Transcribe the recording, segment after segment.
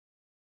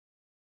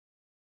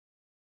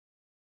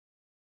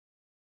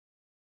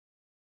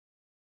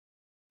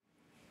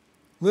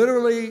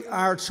Literally,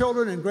 our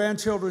children and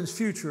grandchildren's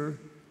future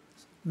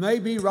may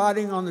be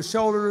riding on the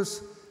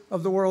shoulders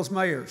of the world's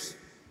mayors.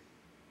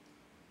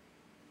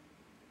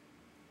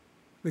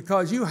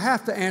 Because you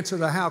have to answer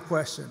the how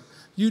question.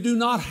 You do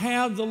not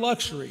have the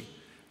luxury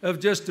of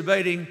just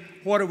debating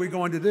what are we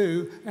going to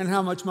do and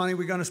how much money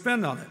we're going to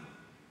spend on it.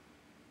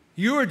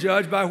 You are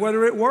judged by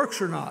whether it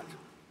works or not.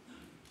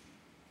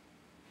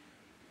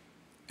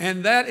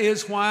 And that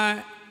is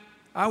why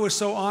I was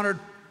so honored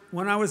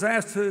when I was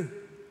asked to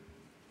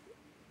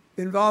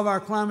involve our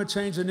climate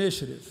change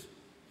initiative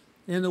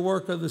in the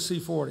work of the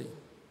C40.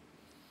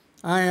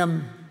 I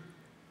am,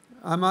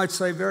 I might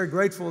say, very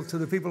grateful to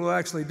the people who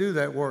actually do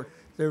that work.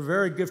 They're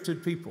very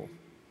gifted people.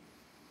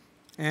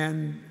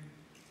 And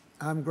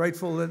I'm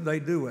grateful that they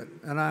do it,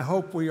 and I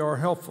hope we are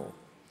helpful.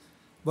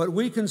 But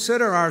we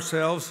consider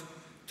ourselves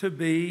to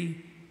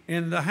be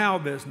in the how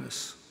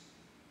business.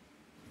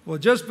 Well,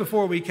 just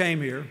before we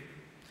came here,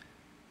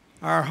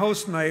 our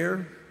host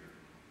mayor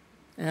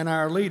and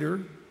our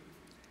leader,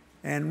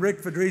 and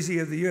Rick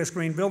Fedrizzi of the U.S.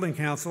 Green Building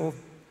Council,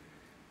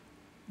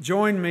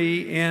 joined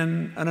me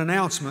in an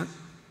announcement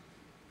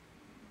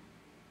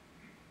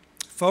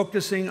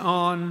focusing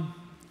on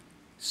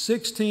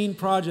 16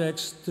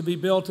 projects to be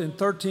built in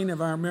 13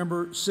 of our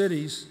member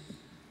cities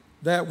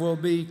that will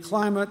be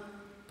climate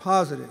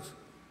positive.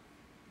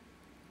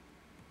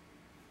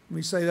 Let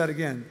me say that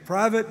again.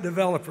 Private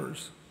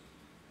developers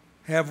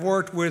have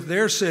worked with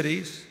their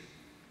cities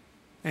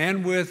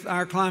and with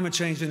our climate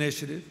change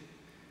initiative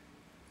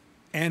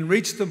and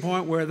reached the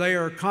point where they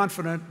are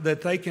confident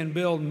that they can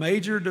build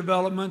major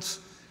developments,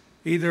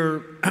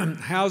 either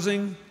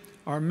housing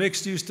or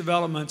mixed-use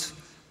developments,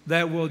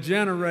 that will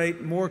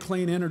generate more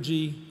clean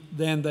energy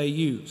than they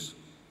use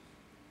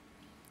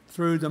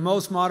through the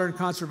most modern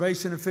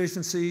conservation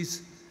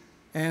efficiencies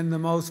and the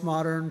most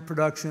modern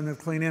production of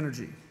clean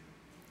energy,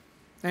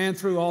 and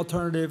through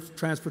alternative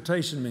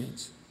transportation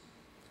means.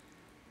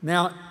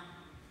 Now,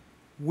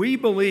 we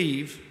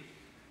believe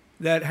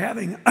that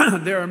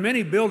there are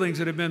many buildings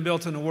that have been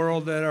built in the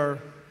world that are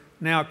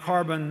now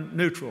carbon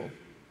neutral.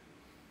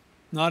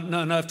 Not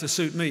enough to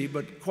suit me,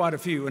 but quite a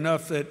few,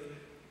 enough that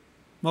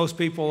most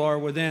people are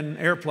within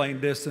airplane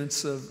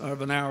distance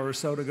of an hour or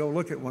so to go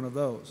look at one of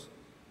those.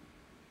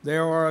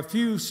 There are a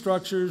few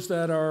structures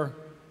that are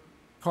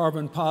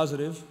carbon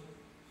positive.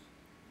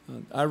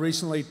 I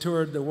recently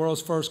toured the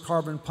world's first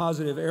carbon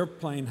positive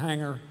airplane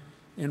hangar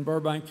in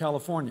Burbank,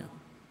 California.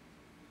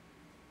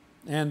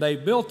 And they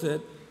built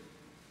it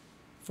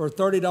for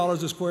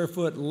 $30 a square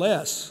foot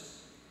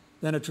less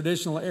than a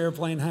traditional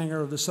airplane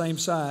hangar of the same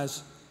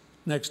size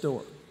next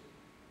door.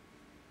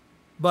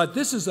 But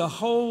this is a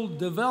whole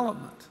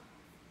development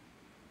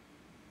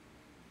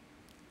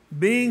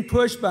being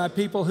pushed by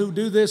people who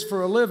do this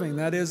for a living.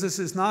 That is, this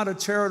is not a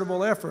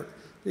charitable effort.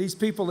 These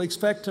people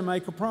expect to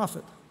make a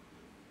profit.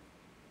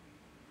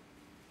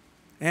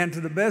 And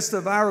to the best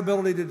of our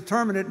ability to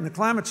determine it in the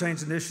climate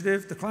change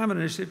initiative,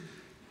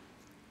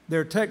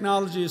 their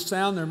technology is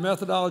sound, their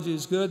methodology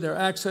is good, their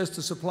access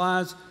to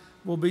supplies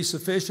will be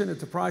sufficient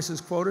at the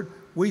prices quoted.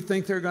 We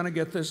think they're going to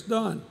get this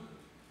done.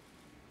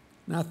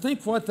 Now,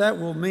 think what that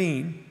will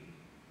mean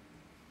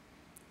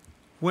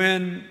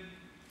when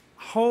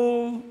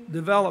whole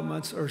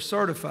developments are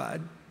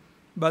certified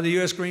by the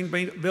U.S. Green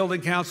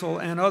Building Council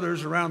and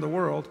others around the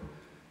world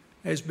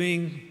as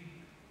being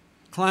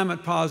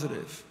climate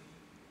positive,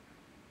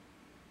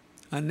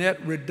 a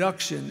net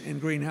reduction in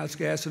greenhouse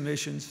gas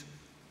emissions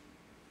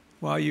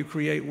while you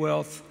create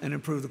wealth and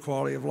improve the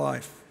quality of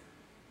life.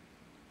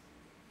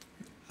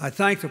 I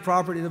thank the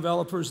property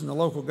developers and the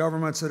local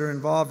governments that are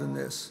involved in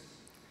this.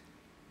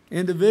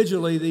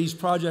 Individually, these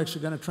projects are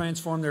going to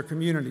transform their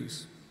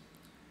communities,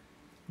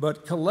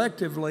 but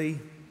collectively,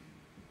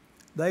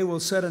 they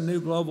will set a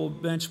new global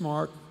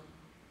benchmark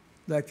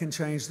that can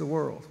change the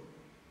world.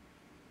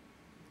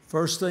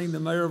 First thing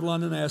the mayor of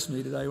London asked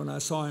me today when I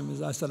saw him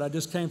is, I said, I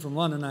just came from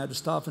London. I had to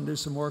stop and do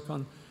some work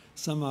on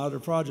some of my other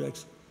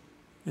projects.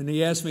 And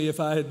he asked me if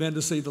I had been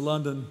to see the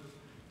London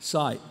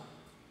site,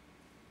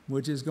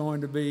 which is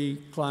going to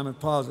be climate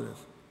positive.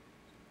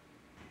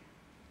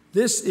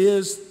 This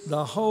is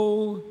the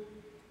whole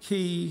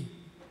key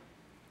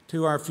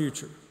to our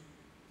future.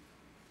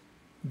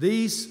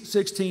 These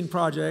 16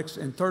 projects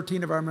in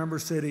 13 of our member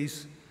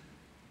cities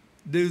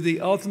do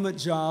the ultimate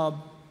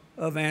job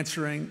of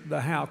answering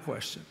the how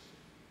question.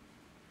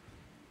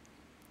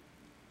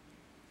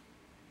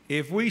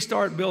 If we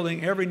start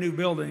building every new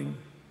building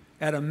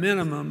at a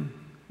minimum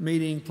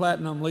meeting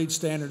platinum LEED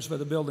standards for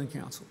the Building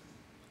Council,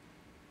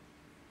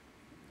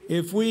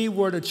 if we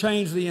were to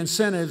change the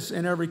incentives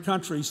in every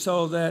country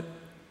so that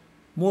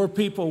more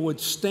people would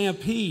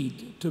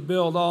stampede to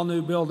build all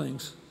new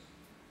buildings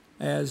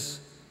as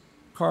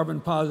carbon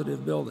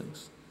positive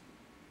buildings,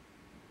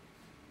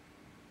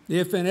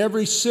 if in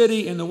every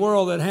city in the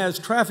world that has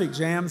traffic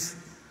jams,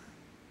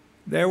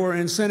 there were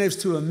incentives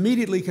to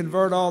immediately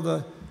convert all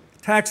the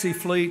taxi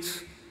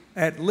fleets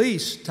at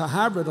least to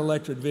hybrid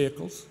electric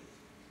vehicles.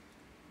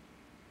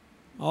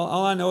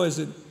 All I know is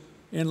that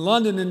In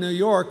London and New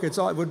York, it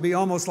would be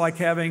almost like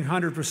having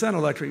 100%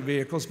 electric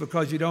vehicles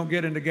because you don't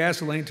get into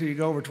gasoline until you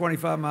go over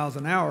 25 miles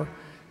an hour.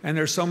 And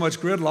there's so much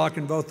gridlock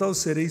in both those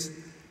cities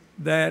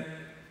that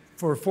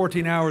for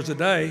 14 hours a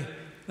day,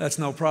 that's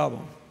no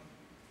problem.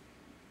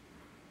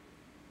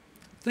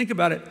 Think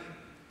about it.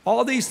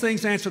 All these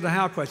things answer the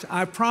how question.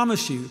 I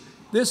promise you,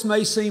 this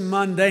may seem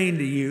mundane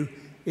to you.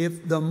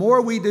 If the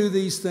more we do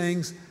these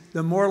things,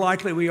 the more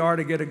likely we are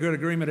to get a good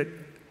agreement at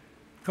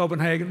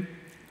Copenhagen,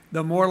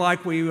 the more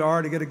likely we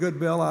are to get a good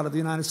bill out of the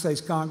United States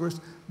Congress,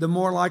 the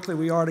more likely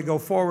we are to go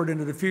forward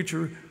into the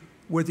future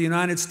with the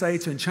United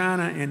States and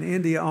China and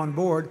India on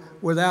board,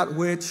 without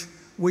which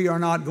we are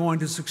not going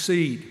to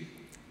succeed.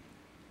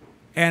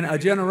 And a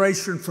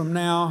generation from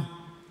now,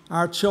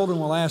 our children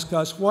will ask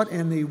us what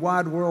in the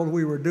wide world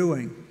we were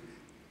doing,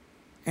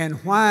 and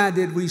why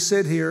did we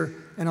sit here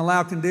and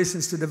allow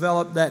conditions to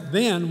develop that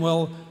then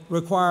will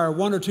require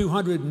 100 or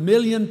 200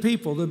 million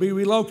people to be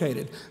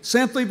relocated,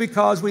 simply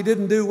because we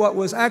didn't do what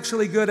was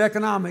actually good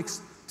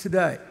economics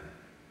today.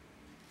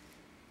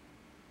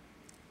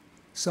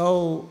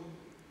 So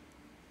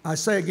I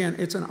say again,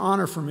 it's an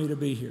honor for me to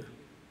be here.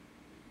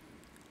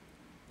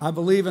 I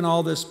believe in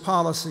all this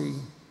policy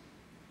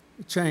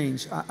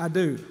change. I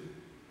do.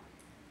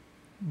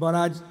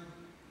 But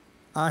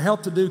I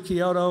helped to do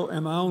Kyoto,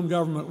 and my own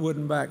government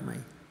wouldn't back me.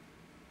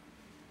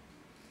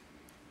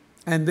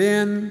 And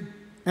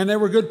they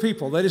were good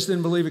people. They just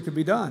didn't believe it could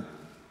be done.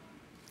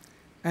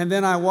 And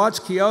then I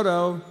watched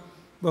Kyoto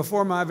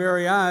before my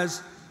very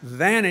eyes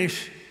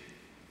vanish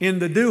in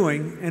the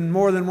doing in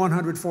more than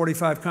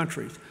 145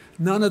 countries.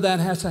 None of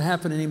that has to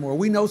happen anymore.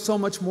 We know so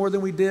much more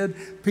than we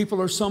did.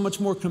 People are so much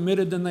more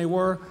committed than they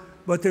were.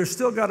 But there's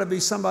still got to be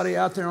somebody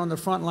out there on the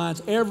front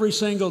lines every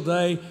single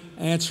day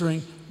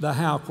answering the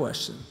how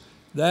question.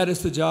 That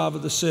is the job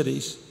of the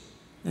cities,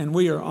 and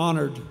we are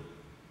honored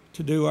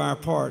to do our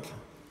part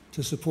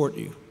to support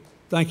you.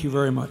 Thank you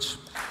very much.